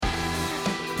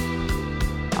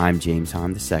I'm James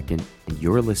Hahn II, and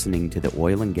you're listening to the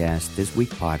Oil and Gas This Week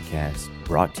podcast,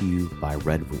 brought to you by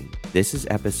Red Wing. This is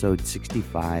episode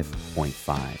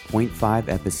 65.5. Point 5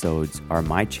 episodes are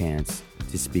my chance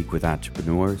to speak with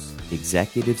entrepreneurs,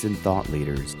 executives, and thought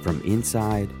leaders from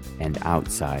inside and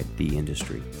outside the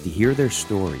industry, to hear their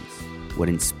stories, what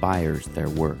inspires their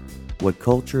work, what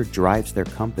culture drives their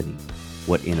company,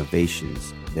 what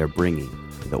innovations they're bringing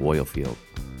to the oil field.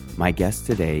 My guest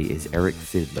today is Eric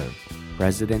Fidler,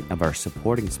 president of our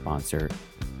supporting sponsor,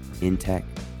 Intech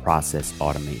Process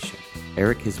Automation.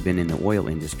 Eric has been in the oil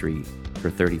industry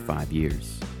for 35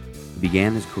 years. He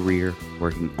began his career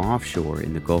working offshore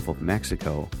in the Gulf of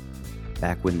Mexico,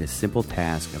 back when the simple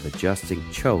task of adjusting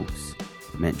chokes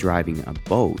meant driving a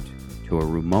boat to a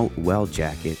remote well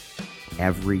jacket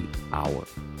every hour.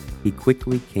 He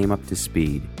quickly came up to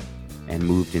speed and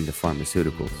moved into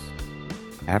pharmaceuticals.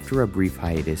 After a brief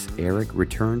hiatus, Eric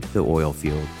returned to the oil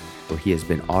field, where he has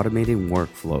been automating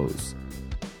workflows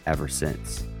ever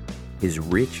since. His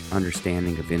rich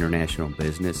understanding of international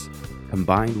business,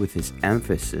 combined with his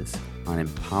emphasis on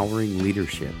empowering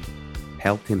leadership,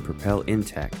 helped him propel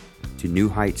Intech to new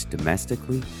heights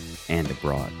domestically and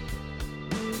abroad.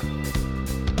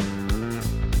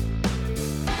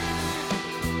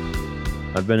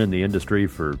 I've been in the industry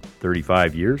for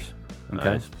 35 years.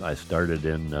 Okay. I started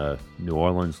in New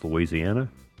Orleans, Louisiana,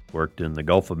 worked in the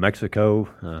Gulf of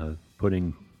Mexico,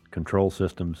 putting control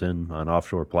systems in on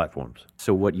offshore platforms.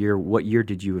 So what year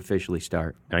did you officially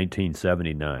start?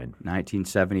 1979.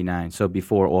 1979. So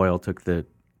before oil took the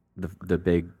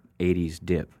big 80s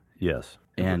dip. Yes.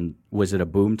 And was it a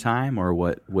boom time, or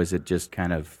what was it just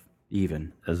kind of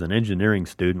even? As an engineering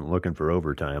student looking for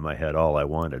overtime, I had all I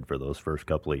wanted for those first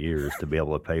couple of years to be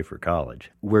able to pay for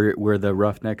college. Were the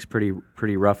Roughnecks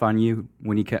pretty rough on you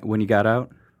when you got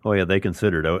out? Oh yeah, they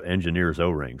considered engineers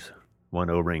O-rings.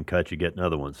 One O-ring cut, you get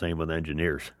another one. Same with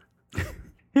engineers.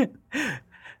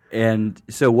 And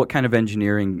so what kind of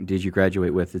engineering did you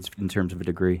graduate with in terms of a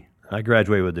degree? I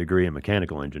graduated with a degree in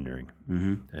mechanical engineering,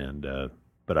 Mm-hmm.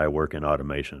 but I work in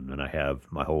automation, and I have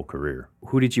my whole career.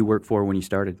 Who did you work for when you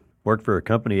started? Worked for a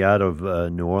company out of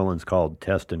New Orleans called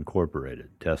Test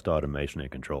Incorporated, Test Automation and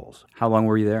Controls. How long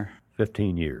were you there?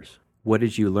 15 years. What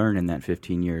did you learn in that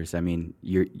 15 years? I mean,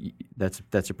 that's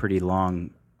a pretty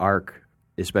long arc,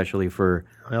 especially for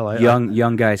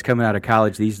young guys coming out of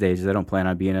college these days. They don't plan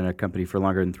on being in a company for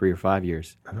longer than 3 or 5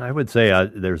 years. I would say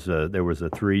there was a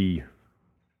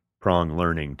three-prong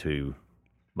learning to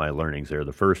my learnings there.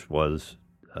 The first was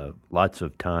lots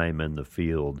of time in the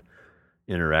field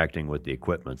interacting with the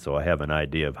equipment, so I have an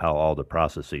idea of how all the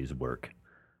processes work,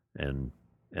 and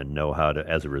know how to,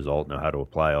 as a result, know how to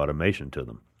apply automation to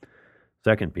them.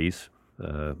 Second piece,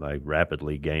 I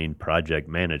rapidly gained project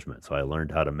management, so I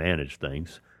learned how to manage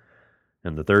things.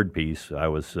 And the third piece, I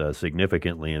was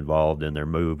significantly involved in their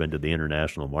move into the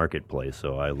international marketplace,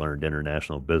 so I learned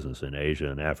international business in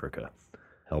Asia and Africa,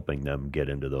 helping them get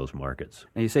into those markets.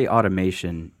 Now, you say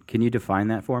automation. Can you define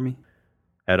that for me?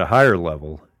 At a higher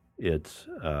level, it's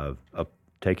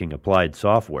taking applied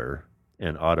software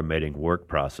and automating work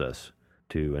process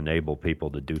to enable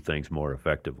people to do things more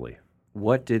effectively.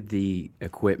 What did the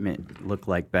equipment look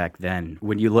like back then?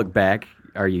 When you look back,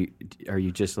 are you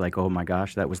just like, oh my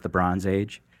gosh, that was the Bronze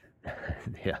Age?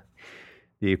 Yeah.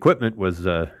 The equipment was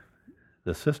the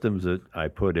systems that I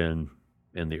put in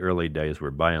the early days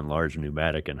were by and large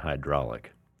pneumatic and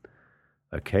hydraulic.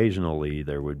 Occasionally,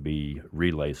 there would be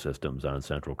relay systems on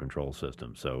central control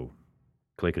systems, so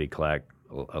clickety-clack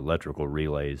electrical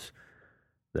relays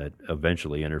that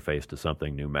eventually interfaced to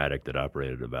something pneumatic that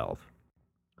operated a valve.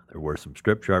 There were some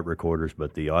strip chart recorders,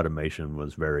 but the automation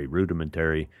was very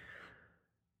rudimentary.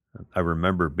 I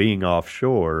remember being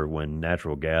offshore when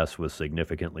natural gas was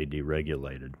significantly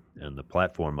deregulated, and the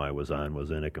platform I was on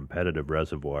was in a competitive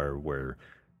reservoir where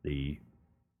the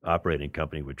operating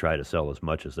company would try to sell as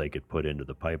much as they could put into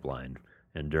the pipeline.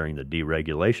 And during the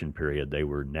deregulation period, they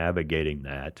were navigating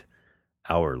that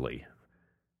hourly.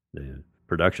 The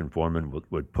production foreman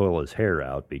would pull his hair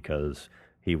out because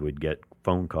he would get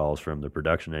phone calls from the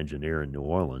production engineer in New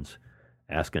Orleans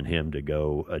asking him to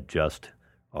go adjust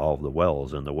all the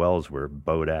wells, and the wells were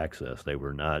boat access. They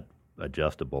were not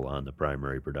adjustable on the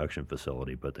primary production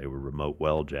facility, but they were remote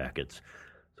well jackets.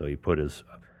 So he put his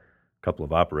couple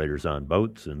of operators on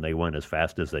boats, and they went as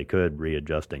fast as they could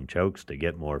readjusting chokes to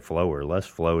get more flow or less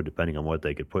flow depending on what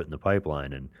they could put in the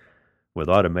pipeline. And with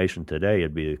automation today,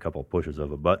 it'd be a couple pushes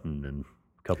of a button and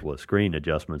a couple of screen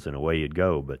adjustments and away you'd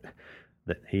go. But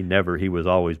he was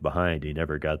always behind. He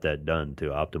never got that done to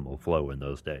optimal flow in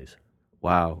those days.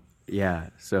 Wow. Yeah.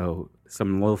 So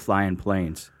some low-flying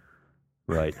planes.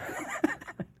 Right.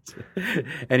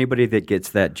 Anybody that gets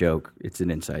that joke, it's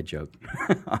an inside joke.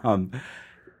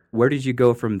 Where did you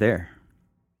go from there?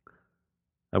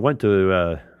 I went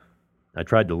to, I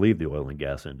tried to leave the oil and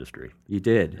gas industry. You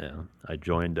did? Yeah. I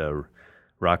joined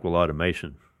Rockwell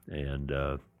Automation and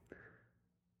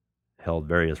held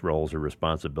various roles of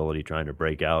responsibility trying to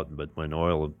break out. But when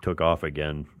oil took off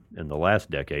again in the last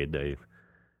decade, they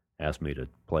asked me to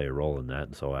play a role in that,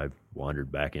 and so I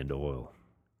wandered back into oil.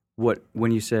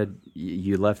 When you said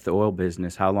you left the oil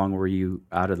business, how long were you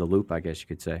out of the loop, I guess you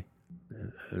could say?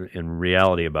 In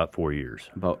reality, about 4 years.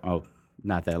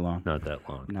 Not that long. Not that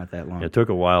long. Not that long. It took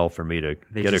a while for me to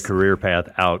get a career path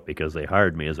out because they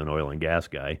hired me as an oil and gas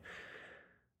guy.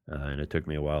 And it took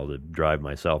me a while to drive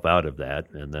myself out of that,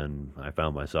 and then I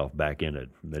found myself back in it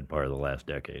mid part of the last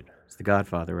decade. It's The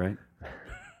Godfather, right?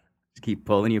 Just keep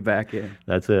pulling you back in.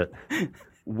 That's it.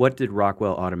 What did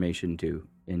Rockwell Automation do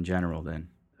in general then?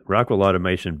 Rockwell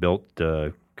Automation built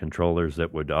controllers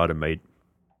that would automate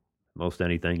most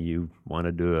anything you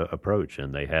wanted to approach,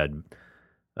 and they had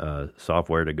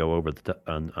software to go over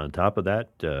on top of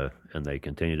that, and they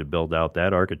continue to build out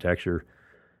that architecture.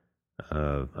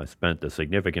 I spent a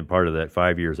significant part of that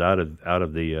 5 years out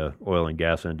of the oil and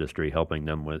gas industry, helping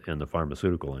them in the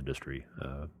pharmaceutical industry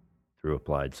through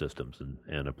applied systems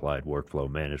and applied workflow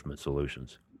management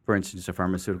solutions. For instance, a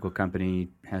pharmaceutical company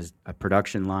has a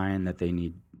production line that they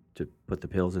need to put the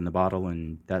pills in the bottle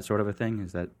and that sort of a thing.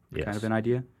 Is that kind of an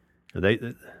idea?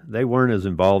 They weren't as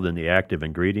involved in the active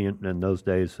ingredient in those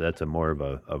days. That's more of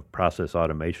a process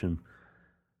automation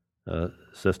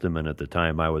system, and at the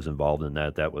time I was involved in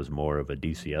that was more of a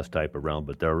DCS type of realm,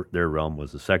 but their realm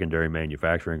was the secondary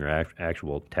manufacturing or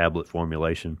actual tablet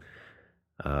formulation.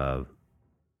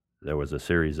 There was a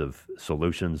series of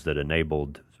solutions that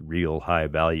enabled real high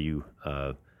value.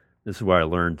 This is where I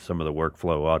learned some of the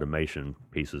workflow automation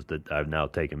pieces that I've now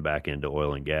taken back into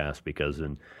oil and gas, because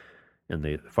in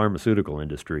the pharmaceutical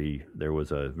industry, there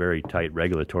was a very tight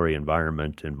regulatory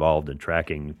environment involved in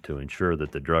tracking to ensure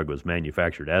that the drug was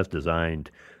manufactured as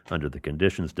designed, under the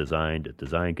conditions designed, at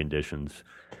design conditions,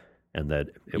 and that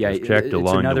it was checked along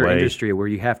the way. It's another industry where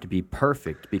you have to be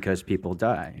perfect because people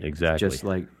die. Exactly.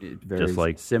 Just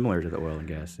like similar to the oil and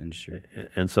gas industry.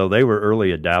 And so they were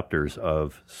early adopters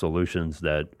of solutions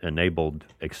that enabled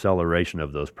acceleration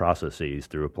of those processes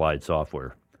through applied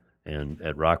software. And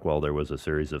at Rockwell, there was a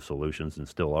series of solutions, and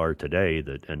still are today,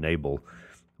 that enable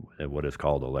what is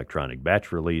called electronic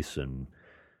batch release and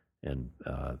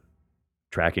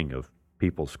tracking of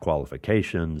people's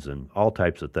qualifications and all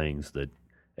types of things that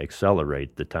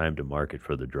accelerate the time to market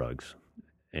for the drugs.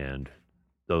 And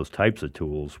those types of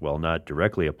tools, while not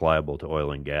directly applicable to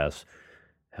oil and gas,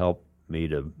 help me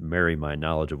to marry my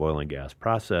knowledge of oil and gas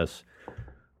process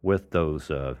with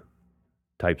those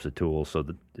types of tools so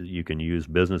that you can use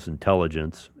business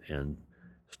intelligence and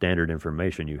standard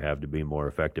information you have to be more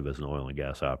effective as an oil and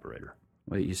gas operator.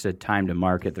 Well, you said time to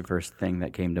market. The first thing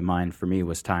that came to mind for me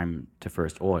was time to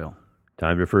first oil.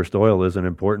 Time to first oil is an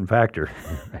important factor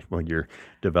when you're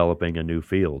developing a new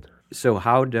field. So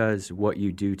how does what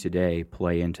you do today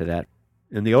play into that?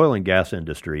 In the oil and gas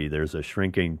industry, there's a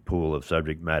shrinking pool of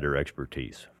subject matter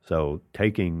expertise. So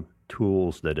taking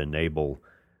tools that enable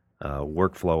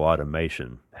workflow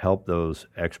automation help those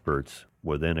experts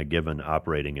within a given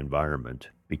operating environment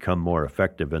become more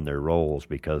effective in their roles,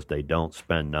 because they don't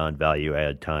spend non-value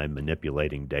add time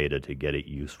manipulating data to get it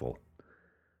useful.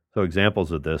 So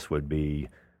examples of this would be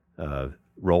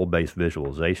role-based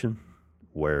visualization,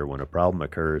 where when a problem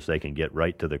occurs, they can get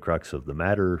right to the crux of the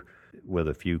matter with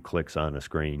a few clicks on a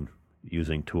screen,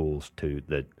 using tools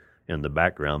that in the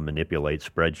background manipulate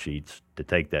spreadsheets to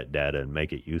take that data and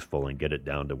make it useful and get it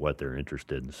down to what they're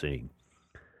interested in seeing.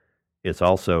 It's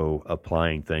also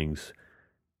applying things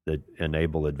that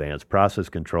enable advanced process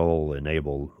control,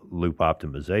 enable loop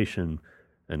optimization,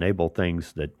 enable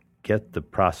things that get the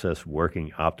process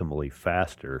working optimally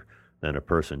faster than a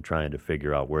person trying to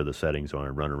figure out where the settings are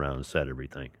and run around and set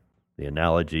everything. The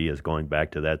analogy is going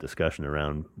back to that discussion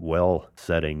around well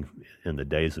setting in the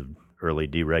days of early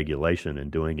deregulation, and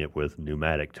doing it with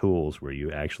pneumatic tools where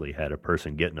you actually had a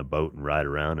person get in a boat and ride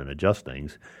around and adjust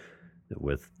things.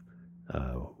 With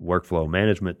workflow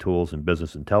management tools and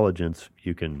business intelligence,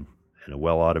 you can, in a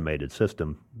well-automated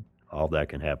system, all that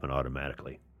can happen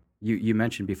automatically. You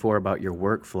mentioned before about your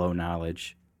workflow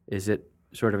knowledge. Is it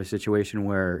sort of a situation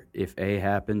where if A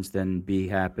happens, then B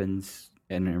happens,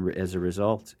 and as a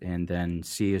result, and then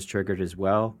C is triggered as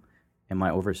well? Am I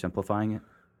oversimplifying it?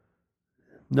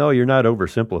 No, you're not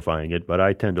oversimplifying it, but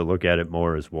I tend to look at it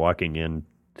more as walking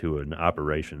into an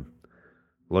operation,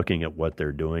 looking at what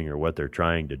they're doing or what they're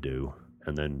trying to do,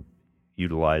 and then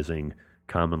utilizing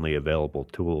commonly available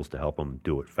tools to help them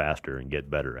do it faster and get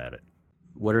better at it.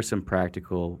 What are some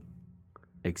practical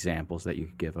examples that you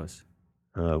could give us?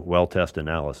 Well test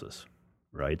analysis,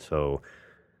 right? So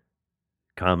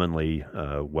commonly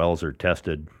wells are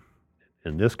tested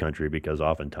in this country because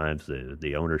oftentimes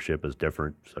the ownership is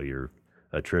different, so you're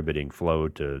attributing flow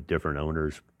to different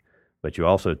owners. But you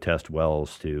also test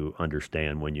wells to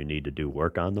understand when you need to do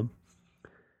work on them.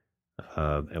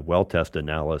 And well test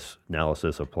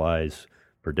analysis applies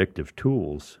predictive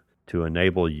tools to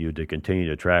enable you to continue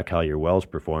to track how your well's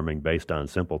performing based on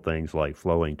simple things like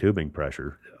flowing tubing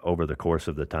pressure over the course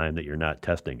of the time that you're not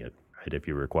testing it. Right? If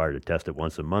you're required to test it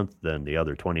once a month, then the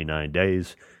other 29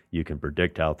 days you can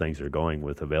predict how things are going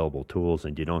with available tools,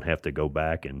 and you don't have to go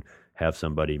back and have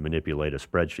somebody manipulate a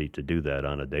spreadsheet to do that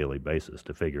on a daily basis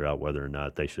to figure out whether or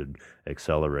not they should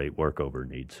accelerate workover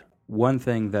needs. One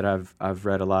thing that I've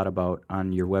read a lot about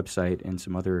on your website and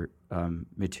some other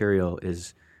material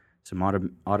is some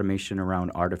automation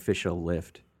around artificial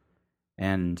lift.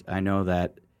 And I know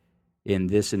that in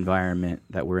this environment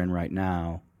that we're in right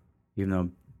now, even though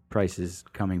price is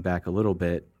coming back a little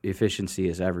bit, efficiency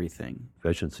is everything.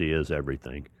 Efficiency is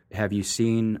everything. Have you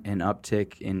seen an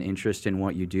uptick in interest in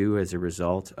what you do as a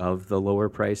result of the lower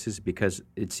prices? Because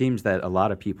it seems that a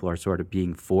lot of people are sort of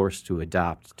being forced to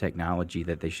adopt technology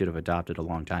that they should have adopted a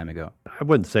long time ago. I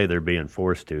wouldn't say they're being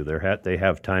forced to. They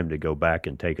have time to go back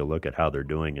and take a look at how they're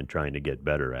doing and trying to get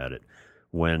better at it.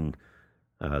 When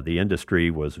the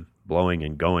industry was blowing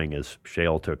and going as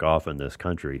shale took off in this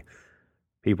country,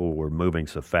 people were moving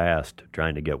so fast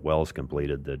trying to get wells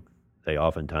completed that they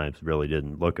oftentimes really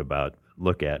didn't look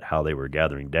at how they were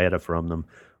gathering data from them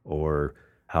or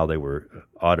how they were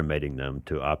automating them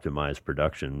to optimize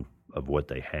production of what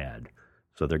they had.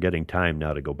 So they're getting time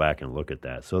now to go back and look at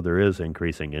that. So there is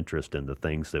increasing interest in the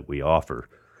things that we offer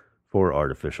for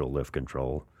artificial lift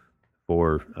control,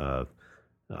 for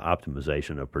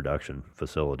optimization of production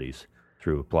facilities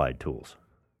through applied tools.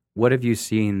 What have you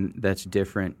seen that's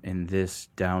different in this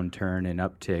downturn and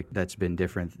uptick that's been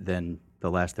different than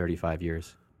the last 35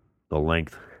 years? The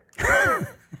length.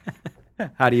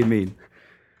 How do you mean?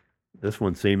 This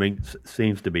one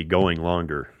seems to be going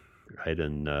longer, right?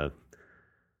 And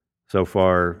so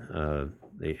far,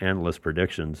 the analyst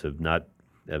predictions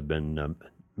have been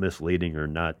misleading or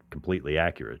not completely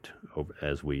accurate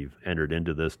as we've entered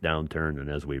into this downturn and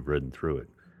as we've ridden through it.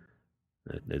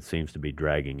 It seems to be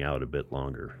dragging out a bit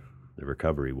longer. The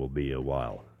recovery will be a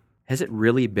while. Has it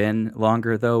really been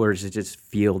longer, though, or does it just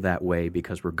feel that way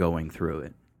because we're going through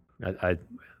it?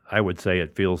 I would say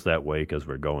it feels that way because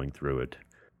we're going through it.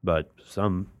 But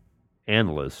some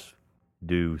analysts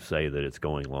do say that it's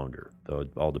going longer, though it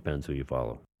all depends who you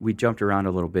follow. We jumped around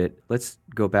a little bit. Let's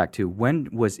go back to, when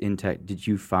was Intech? Did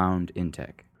you found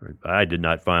Intech? I did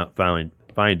not find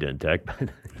Intech,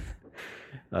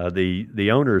 but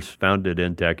the owners founded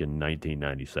Intech in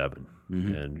 1997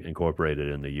 and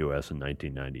incorporated in the U.S. in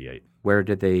 1998. Where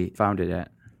did they found it at?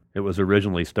 It was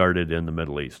originally started in the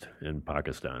Middle East, in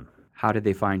Pakistan. How did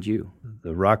they find you?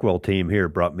 The Rockwell team here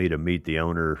brought me to meet the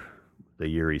owner the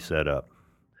year he set up,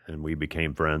 and we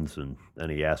became friends, and then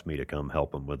he asked me to come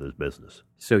help him with his business.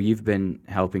 So you've been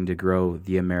helping to grow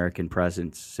the American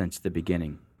presence since the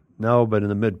beginning? No, but in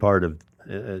the mid part of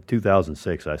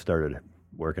 2006, I started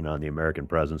working on the American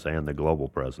presence and the global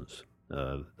presence.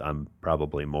 I'm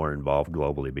probably more involved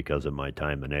globally because of my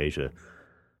time in Asia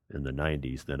in the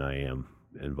 90s than I am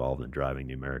involved in driving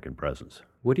the American presence.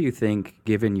 What do you think,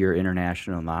 given your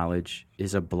international knowledge,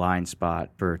 is a blind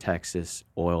spot for Texas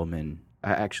oilmen?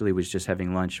 I actually was just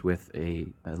having lunch with a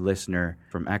listener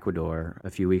from Ecuador a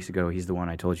few weeks ago. He's the one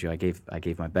I told you I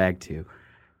gave my bag to.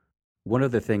 One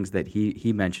of the things that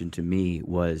he mentioned to me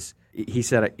was he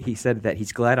said that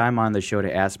he's glad I'm on the show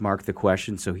to ask Mark the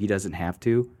question so he doesn't have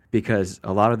to, because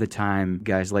a lot of the time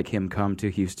guys like him come to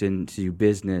Houston to do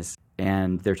business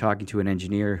and they're talking to an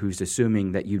engineer who's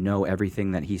assuming that you know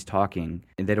everything that he's talking,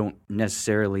 and they don't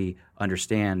necessarily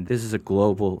understand this is a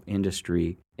global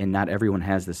industry and not everyone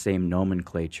has the same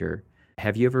nomenclature.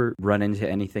 Have you ever run into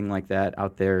anything like that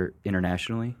out there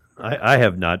internationally? I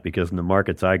have not, because in the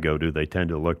markets I go to, they tend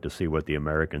to look to see what the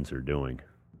Americans are doing.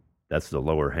 That's the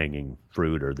lower hanging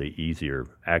fruit or the easier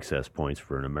access points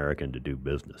for an American to do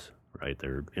business, right?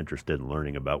 They're interested in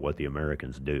learning about what the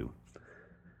Americans do.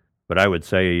 But I would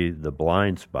say the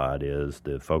blind spot is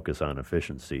the focus on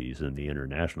efficiencies in the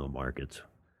international markets,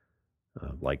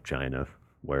 like China,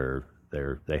 where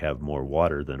they have more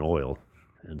water than oil,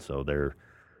 and so they're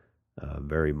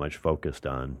very much focused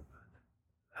on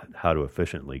how to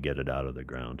efficiently get it out of the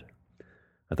ground.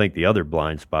 I think the other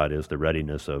blind spot is the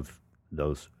readiness of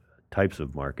those types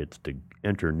of markets to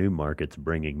enter new markets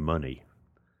bringing money,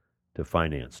 to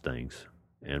finance things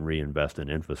and reinvest in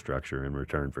infrastructure in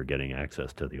return for getting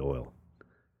access to the oil.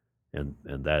 And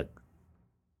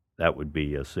that would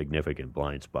be a significant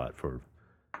blind spot for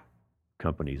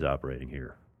companies operating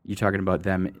here. You talking about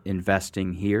them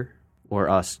investing here or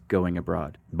us going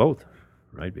abroad? Both,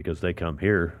 right? Because they come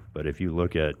here, but if you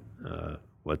look at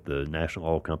what the national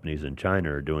oil companies in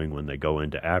China are doing when they go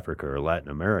into Africa or Latin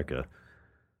America,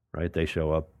 right? They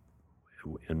show up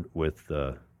with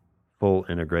full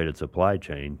integrated supply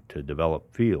chain to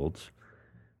develop fields,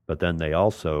 but then they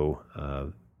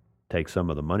also take some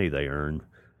of the money they earn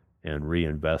and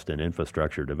reinvest in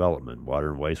infrastructure development,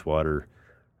 water and wastewater,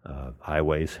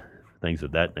 highways, things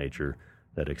of that nature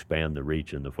that expand the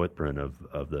reach and the footprint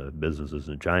of the businesses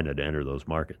in China to enter those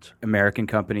markets. American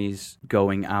companies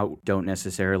going out don't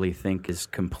necessarily think as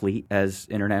complete as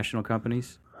international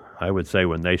companies? I would say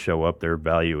when they show up, their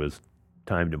value is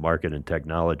time to market and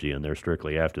technology, and they're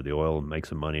strictly after the oil and make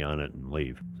some money on it and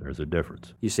leave. There's a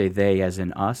difference. You say they as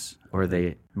in us, or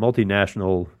they?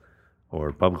 Multinational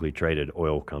or publicly traded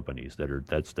oil companies,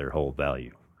 that's their whole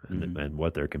value. Mm-hmm. And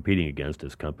what they're competing against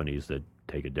is companies that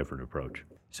take a different approach.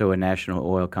 So a national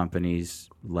oil company's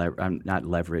not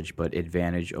leverage, but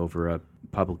advantage over a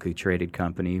publicly traded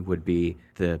company would be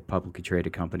the publicly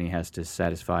traded company has to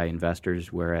satisfy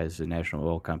investors, whereas a national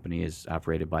oil company is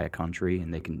operated by a country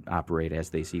and they can operate as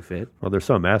they see fit? Well, there's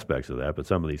some aspects of that, but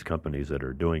some of these companies that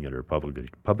are doing it are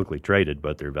publicly traded,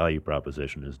 but their value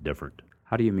proposition is different.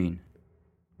 How do you mean?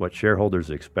 What shareholders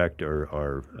expect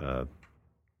are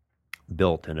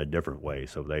built in a different way,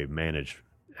 so they manage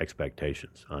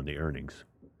expectations on the earnings,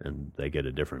 and they get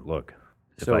a different look.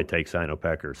 So, if I take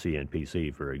Sinopec or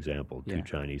CNPC, for example, two Yeah.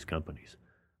 Chinese companies,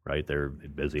 right? They're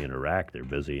busy in Iraq, they're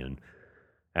busy in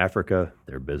Africa,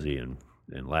 they're busy in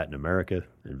Latin America,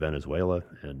 in Venezuela,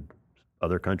 and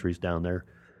other countries down there,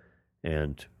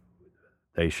 and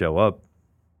they show up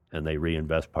and they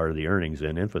reinvest part of the earnings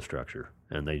in infrastructure,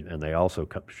 and they also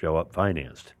show up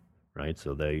financed, right?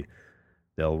 So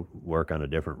they'll work on a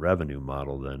different revenue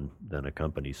model than a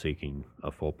company seeking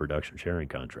a full production sharing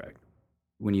contract.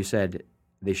 when you said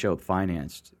they show up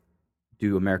financed,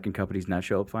 do American companies not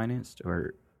show up financed?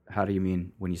 Or how do you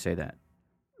mean when you say that?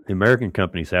 The American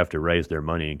companies have to raise their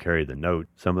money and carry the note.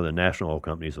 Some of the national oil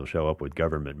companies will show up with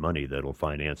government money that will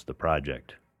finance the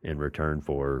project in return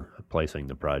for placing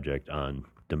the project on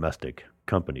domestic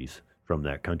companies from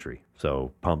that country.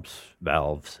 So pumps,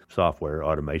 valves, software,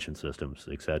 automation systems,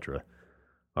 etc.,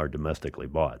 are domestically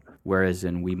bought. Whereas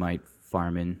we might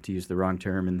farm in, to use the wrong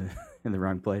term, in the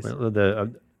wrong place. Well,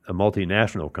 a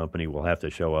multinational company will have to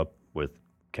show up with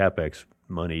CapEx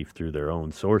money through their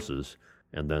own sources,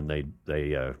 and then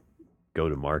they go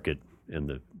to market in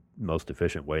the most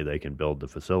efficient way they can build the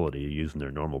facility using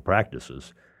their normal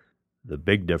practices. The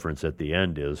big difference at the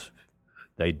end is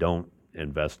they don't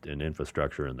invest in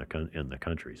infrastructure in the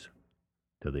countries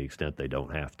to the extent they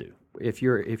don't have to. If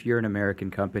you're an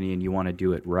American company and you want to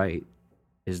do it right,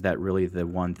 is that really the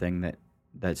one thing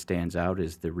that stands out,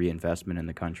 is the reinvestment in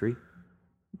the country?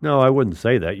 No, I wouldn't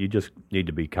say that. You just need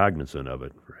to be cognizant of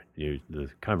it. The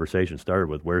conversation started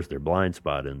with where's their blind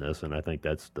spot in this, and I think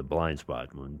that's the blind spot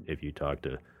if you talk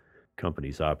to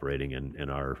companies operating in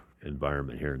our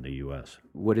environment here in the U.S.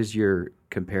 What is your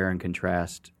compare and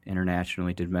contrast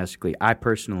internationally to domestically? I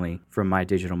personally, from my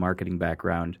digital marketing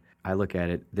background, I look at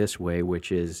it this way,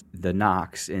 which is the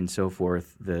NOCs and so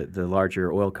forth, the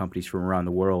larger oil companies from around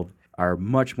the world are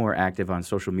much more active on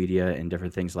social media and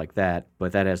different things like that,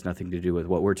 but that has nothing to do with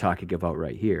what we're talking about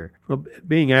right here. Well,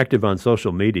 being active on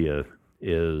social media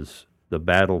is the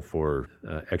battle for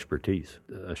expertise,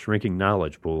 a shrinking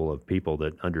knowledge pool of people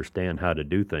that understand how to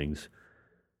do things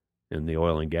in the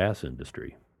oil and gas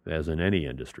industry, as in any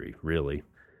industry, really.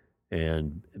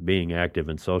 And being active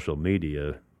in social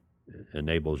media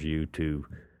enables you to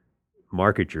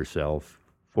market yourself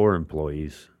for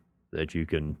employees that you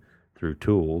can, through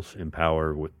tools,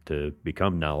 empower to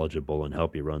become knowledgeable and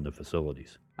help you run the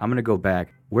facilities. I'm going to go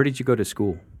back. Where did you go to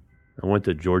school? I went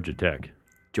to Georgia Tech.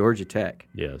 Georgia Tech?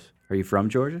 Yes. Are you from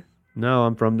Georgia? No,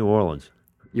 I'm from New Orleans.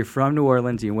 You're from New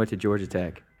Orleans and you went to Georgia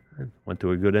Tech. I went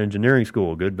to a good engineering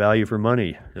school, good value for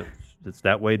money. It's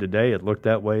that way today. It looked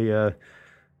that way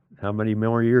how many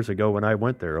more years ago when I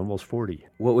went there? Almost 40.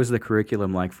 What was the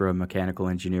curriculum like for a mechanical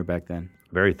engineer back then?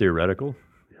 Very theoretical.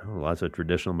 Lots of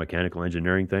traditional mechanical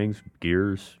engineering things,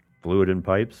 gears, fluid and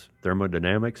pipes,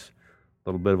 thermodynamics, a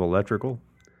little bit of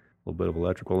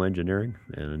electrical engineering,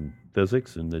 and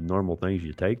physics, and the normal things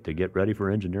you take to get ready for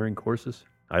engineering courses.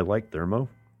 I like thermo,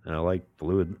 and I like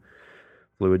fluid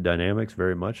dynamics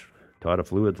very much. Taught a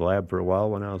fluids lab for a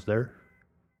while when I was there.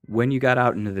 When you got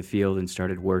out into the field and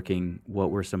started working,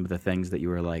 what were some of the things that you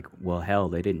were like, well, hell,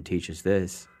 they didn't teach us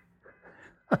this?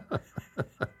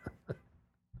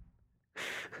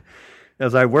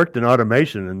 As I worked in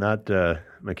automation and not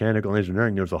mechanical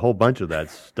engineering, there was a whole bunch of that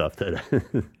stuff that.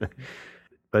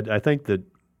 But I think that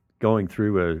going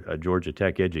through a Georgia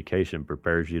Tech education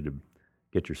prepares you to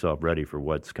get yourself ready for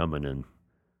what's coming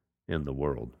in the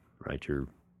world, right? You're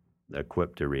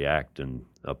equipped to react and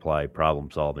apply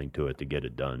problem solving to it to get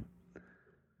it done.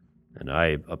 And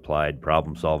I applied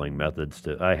problem solving methods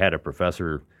I had a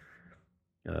professor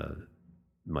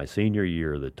my senior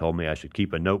year that told me I should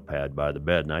keep a notepad by the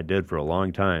bed, and I did for a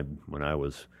long time when I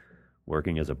was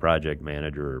working as a project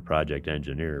manager or project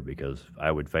engineer, because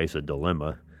I would face a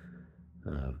dilemma.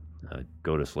 I'd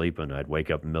go to sleep and I'd wake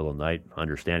up in the middle of the night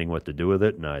understanding what to do with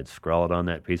it, and I'd scrawl it on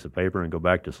that piece of paper and go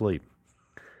back to sleep.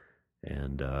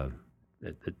 And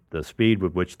the speed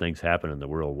with which things happen in the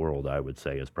real world, I would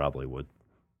say, is probably what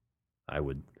I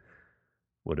would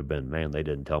have been, man, they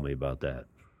didn't tell me about that.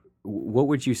 What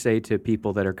would you say to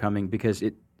people that are coming? Because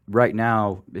right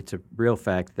now, it's a real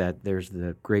fact that there's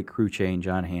the great crew change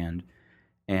on hand,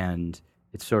 and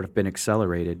it's sort of been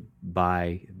accelerated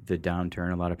by the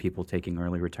downturn. A lot of people taking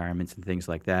early retirements and things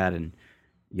like that, and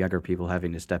younger people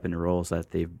having to step into roles that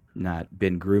they've not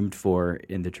been groomed for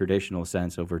in the traditional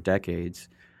sense over decades.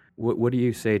 What do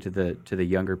you say to the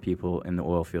younger people in the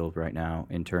oil field right now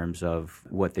in terms of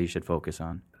what they should focus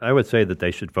on? I would say that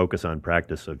they should focus on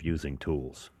practice of using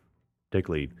tools,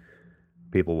 particularly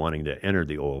people wanting to enter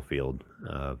the oil field.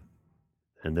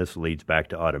 And this leads back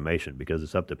to automation, because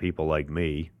it's up to people like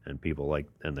me and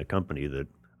and the company that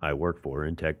I work for,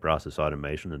 Intech Process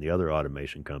Automation, and the other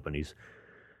automation companies,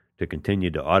 to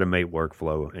continue to automate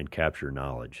workflow and capture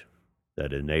knowledge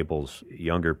that enables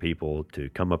younger people to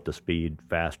come up to speed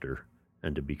faster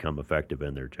and to become effective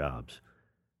in their jobs.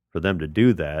 For them to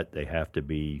do that, they have to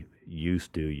be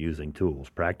used to using tools.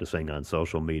 Practicing on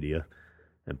social media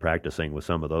and practicing with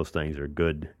some of those things are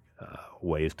good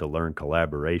ways to learn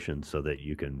collaboration, so that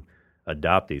you can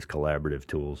adopt these collaborative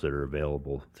tools that are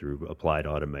available through applied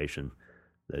automation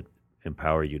that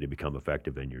empower you to become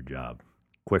effective in your job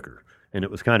quicker. And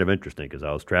it was kind of interesting, because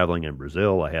I was traveling in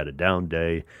Brazil. I had a down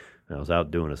day, and I was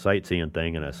out doing a sightseeing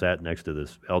thing, and I sat next to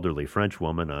this elderly French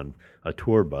woman on a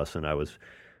tour bus, and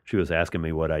she was asking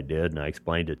me what I did, and I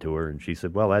explained it to her, and she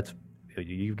said, well,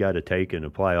 you've got to take and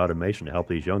apply automation to help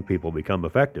these young people become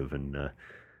effective. And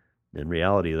in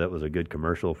reality, that was a good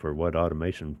commercial for what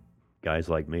automation guys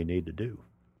like me need to do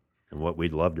and what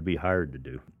we'd love to be hired to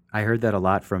do. I heard that a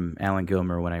lot from Alan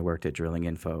Gilmer when I worked at Drilling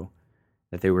Info,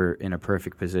 that they were in a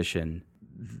perfect position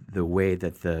the way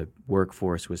that the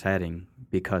workforce was heading,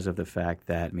 because of the fact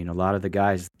that, a lot of the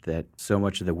guys that so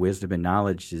much of the wisdom and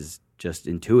knowledge is just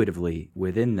intuitively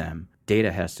within them,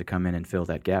 data has to come in and fill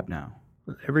that gap now.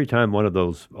 Every time one of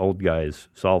those old guys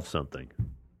solves something,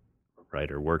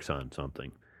 right, or works on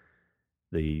something,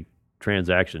 the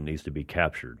transaction needs to be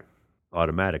captured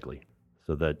automatically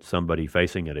so that somebody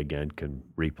facing it again can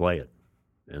replay it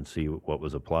and see what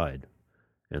was applied.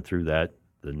 And through that,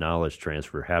 the knowledge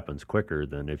transfer happens quicker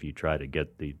than if you try to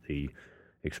get the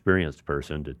experienced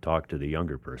person to talk to the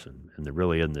younger person. And there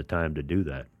really isn't the time to do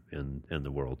that in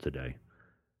the world today.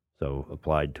 So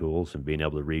applied tools and being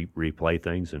able to replay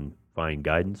things and find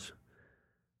guidance,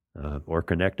 or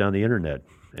connect on the internet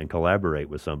and collaborate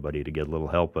with somebody to get a little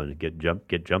help and get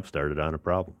jump started on a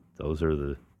problem. Those are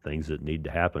the things that need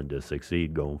to happen to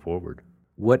succeed going forward.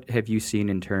 What have you seen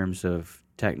in terms of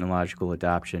technological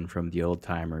adoption from the old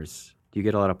timers? Do you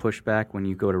get a lot of pushback when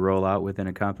you go to roll out within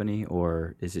a company,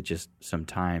 or is it just some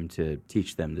time to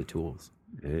teach them the tools?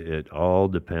 It all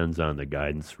depends on the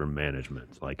guidance from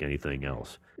management, like anything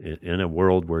else. In a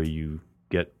world where you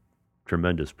get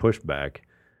tremendous pushback,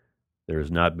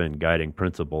 there's not been guiding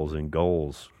principles and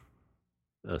goals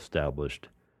established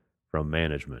from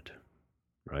management,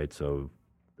 right? So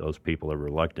those people are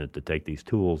reluctant to take these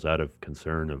tools out of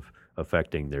concern of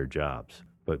affecting their jobs.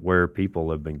 But where people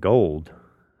have been gold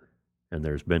and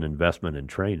there's been investment in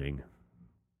training,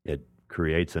 it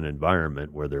creates an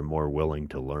environment where they're more willing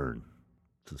to learn.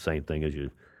 It's the same thing as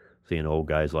you seeing old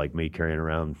guys like me carrying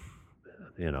around,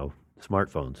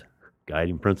 smartphones,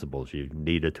 guiding principles. You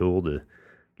need a tool to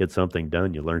get something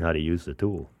done, you learn how to use the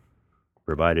tool,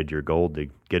 provided your goal to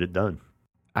get it done.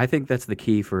 I think that's the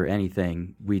key for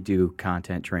anything. We do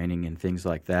content training and things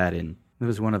like that, and it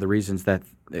was one of the reasons that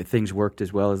things worked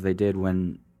as well as they did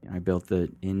when I built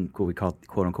what we call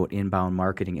quote-unquote inbound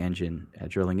marketing engine at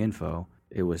Drilling Info.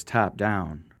 It was top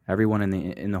down. Everyone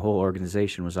in the whole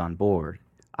organization was on board.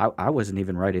 I wasn't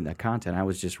even writing the content. I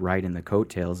was just writing the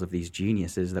coattails of these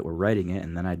geniuses that were writing it,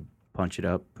 and then I'd punch it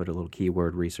up, put a little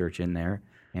keyword research in there,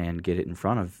 and get it in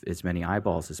front of as many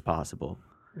eyeballs as possible.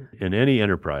 In any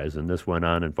enterprise, and this went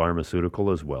on in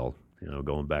pharmaceutical as well,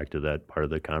 going back to that part of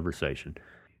the conversation,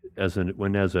 as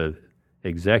a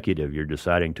executive, you're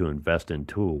deciding to invest in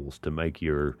tools to make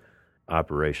your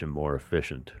operation more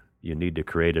efficient. You need to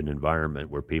create an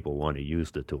environment where people want to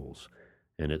use the tools.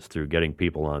 And it's through getting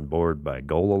people on board by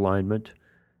goal alignment,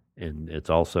 and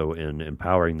it's also in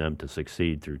empowering them to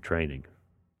succeed through training.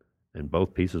 And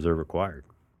both pieces are required.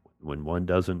 When one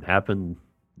doesn't happen,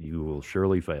 you will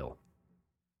surely fail.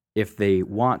 If they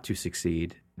want to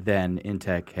succeed, then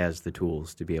Intech has the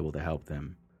tools to be able to help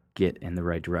them get in the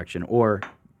right direction, or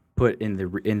put in the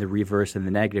reverse, in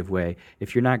the negative way.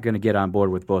 If you're not going to get on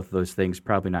board with both of those things,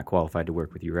 probably not qualified to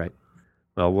work with you, right?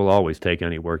 Well, we'll always take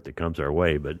any work that comes our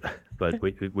way, but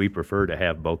we prefer to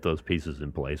have both those pieces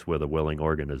in place with a willing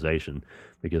organization,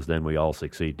 because then we all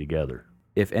succeed together.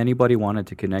 If anybody wanted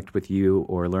to connect with you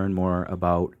or learn more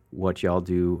about what y'all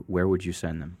do, where would you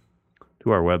send them?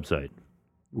 To our website,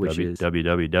 which is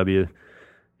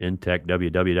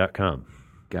www.intechww.com.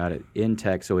 Got it.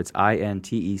 Intech, so it's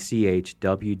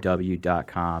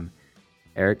INTECHWW.com.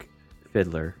 Eric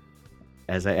Fiedler.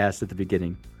 As I asked at the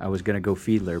beginning, I was going to go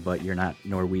Fiedler, but you're not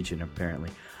Norwegian, apparently.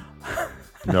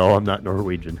 No, I'm not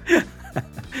Norwegian.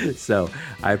 So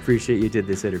I appreciate you did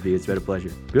this interview. It's been a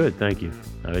pleasure. Good, thank you.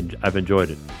 I've enjoyed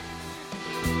it.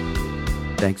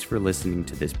 Thanks for listening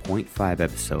to this 0.5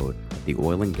 episode of the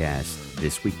Oil and Gas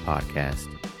This Week podcast,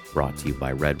 brought to you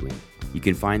by Red Wing. You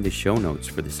can find the show notes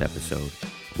for this episode,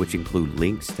 which include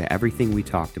links to everything we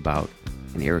talked about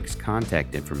and Eric's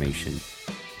contact information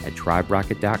at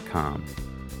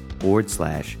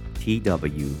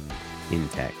triberocket.com/TW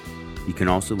Intech. You can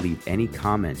also leave any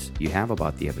comments you have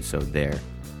about the episode there,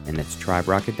 and that's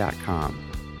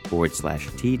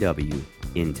triberocket.com/TW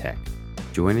Intech.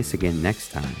 Join us again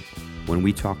next time when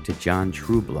we talk to John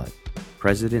Trueblood,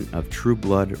 president of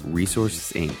Trueblood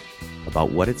Resources, Inc.,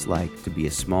 about what it's like to be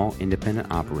a small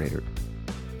independent operator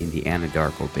in the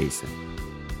Anadarko Basin.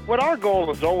 What our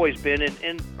goal has always been,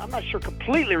 and I'm not sure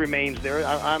completely remains there,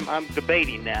 I'm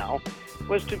debating now,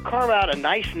 was to carve out a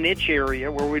nice niche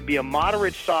area where we'd be a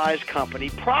moderate-sized company,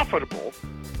 profitable,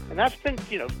 and that's been,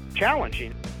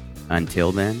 challenging.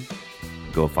 Until then,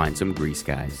 go find some grease,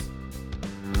 guys.